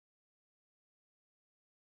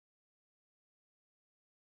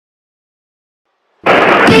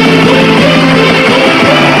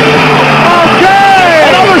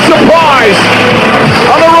Another surprise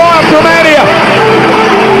on the Raw after Mania.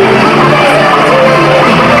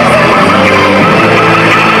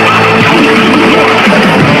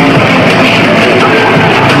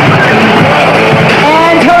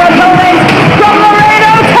 And her opponent from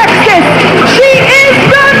Laredo, Texas, she is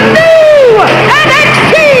the new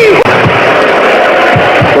NXT.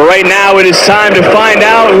 But right now it is time to find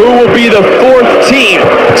out who will be the fourth team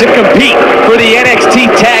to compete for the NXT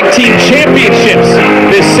Tag Team Championships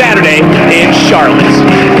this Saturday in Charlotte.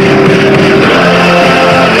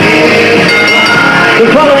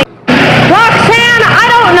 Roxanne, I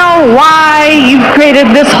don't know why you've created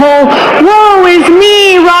this whole woe is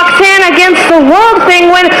me, Roxanne against the world thing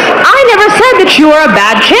when I never said that you were a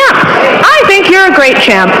bad champ. I think you're a great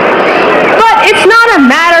champ. But it's not a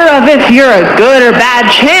matter of if you're a good or bad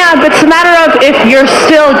champ, it's a matter of if you're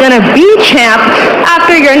still gonna be champ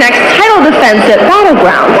after your next title defense at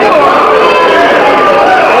Battleground.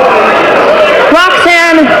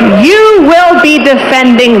 Roxanne, you will be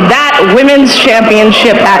defending that women's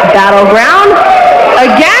championship at Battleground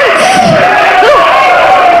against...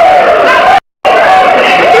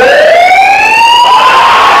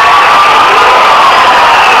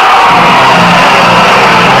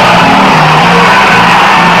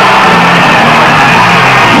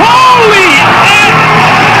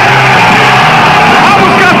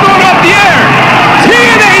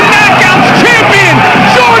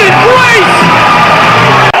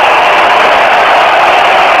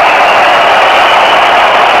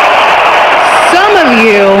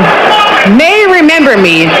 may remember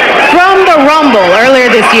me from the Rumble earlier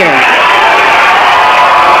this year.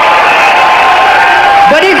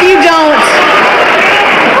 But if you don't,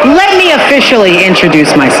 let me officially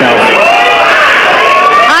introduce myself.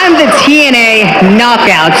 I'm the TNA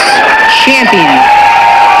Knockouts champion,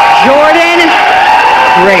 Jordynne.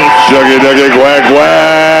 Juggy, duggy, quack,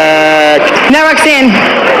 quack. Now, Roxanne,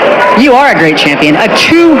 you are a great champion, a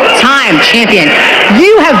two-time champion.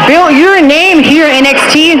 You have built your name here in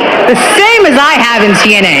NXT the same as I have in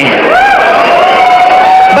TNA.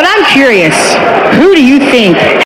 But I'm curious, who do you think